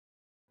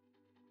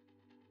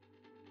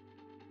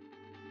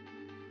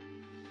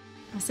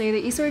I'll say the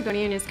East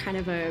Oregonian is kind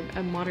of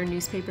a modern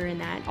newspaper in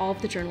that all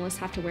of the journalists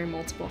have to wear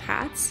multiple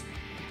hats.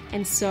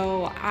 And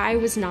so I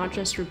was not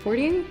just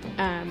reporting,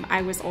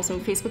 I was also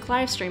Facebook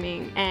live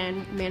streaming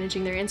and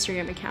managing their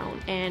Instagram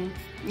account and,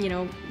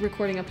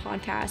 recording a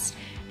podcast.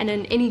 And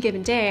on any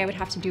given day, I would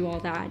have to do all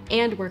that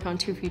and work on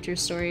 2 feature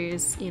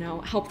stories,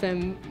 help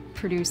them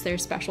produce their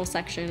special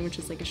section, which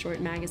is like a short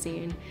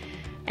magazine.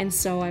 And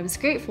so I was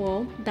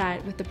grateful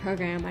that with the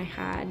program I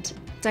had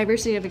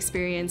diversity of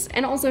experience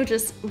and also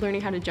just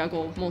learning how to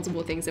juggle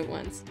multiple things at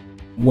once.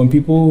 When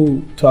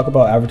people talk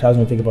about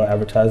advertising or think about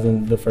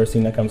advertising, the first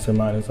thing that comes to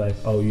mind is like,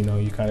 oh,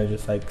 you kind of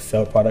just like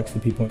sell products to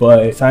people.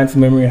 But Science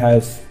and Memory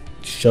has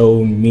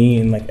shown me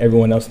and like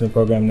everyone else in the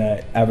program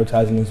that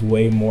advertising is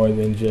way more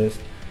than just,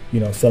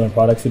 selling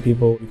products to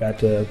people. We got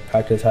to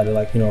practice how to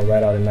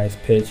write out a nice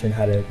pitch and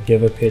how to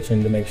give a pitch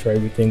and to make sure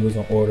everything was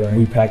in order. And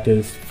we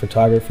practiced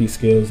photography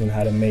skills and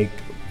how to make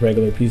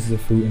regular pieces of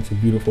fruit into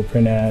beautiful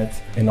print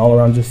ads and all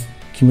around just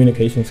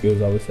communication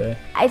skills, I would say.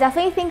 I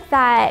definitely think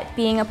that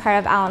being a part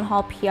of Allen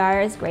Hall PR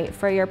is great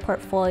for your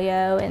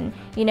portfolio, and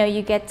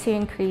you get to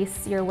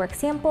increase your work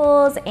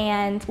samples,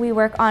 and we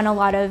work on a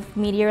lot of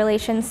media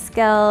relations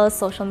skills,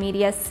 social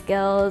media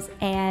skills,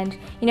 and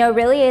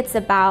really it's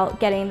about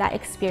getting that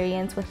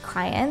experience with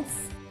clients.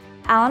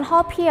 Allen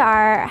Hall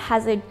PR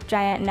has a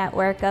giant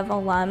network of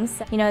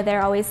alums.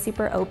 They're always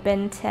super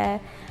open to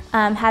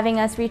having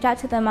us reach out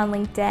to them on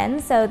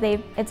LinkedIn. So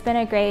it's been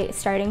a great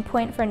starting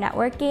point for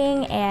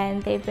networking,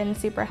 and they've been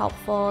super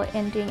helpful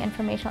in doing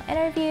informational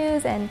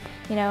interviews, and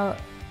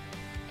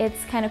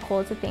it's kind of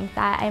cool to think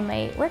that I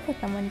might work with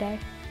them one day.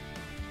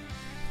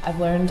 I've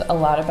learned a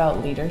lot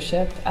about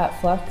leadership at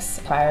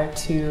Flux. Prior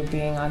to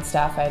being on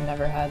staff, I had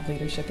never had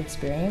leadership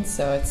experience,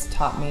 so it's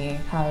taught me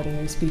how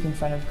to speak in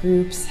front of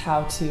groups,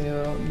 how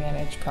to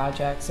manage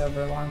projects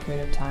over a long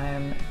period of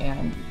time,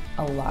 and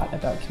a lot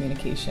about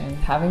communication.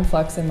 Having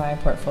Flux in my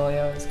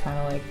portfolio is kind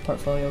of like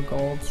portfolio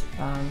gold.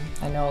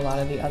 I know a lot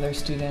of the other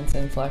students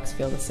in Flux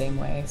feel the same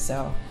way,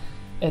 so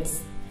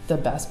it's the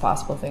best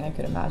possible thing I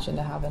could imagine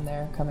to have in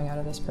there coming out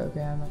of this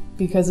program.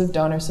 Because of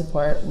donor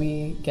support,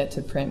 we get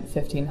to print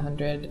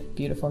 1,500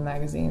 beautiful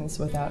magazines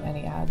without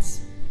any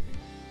ads.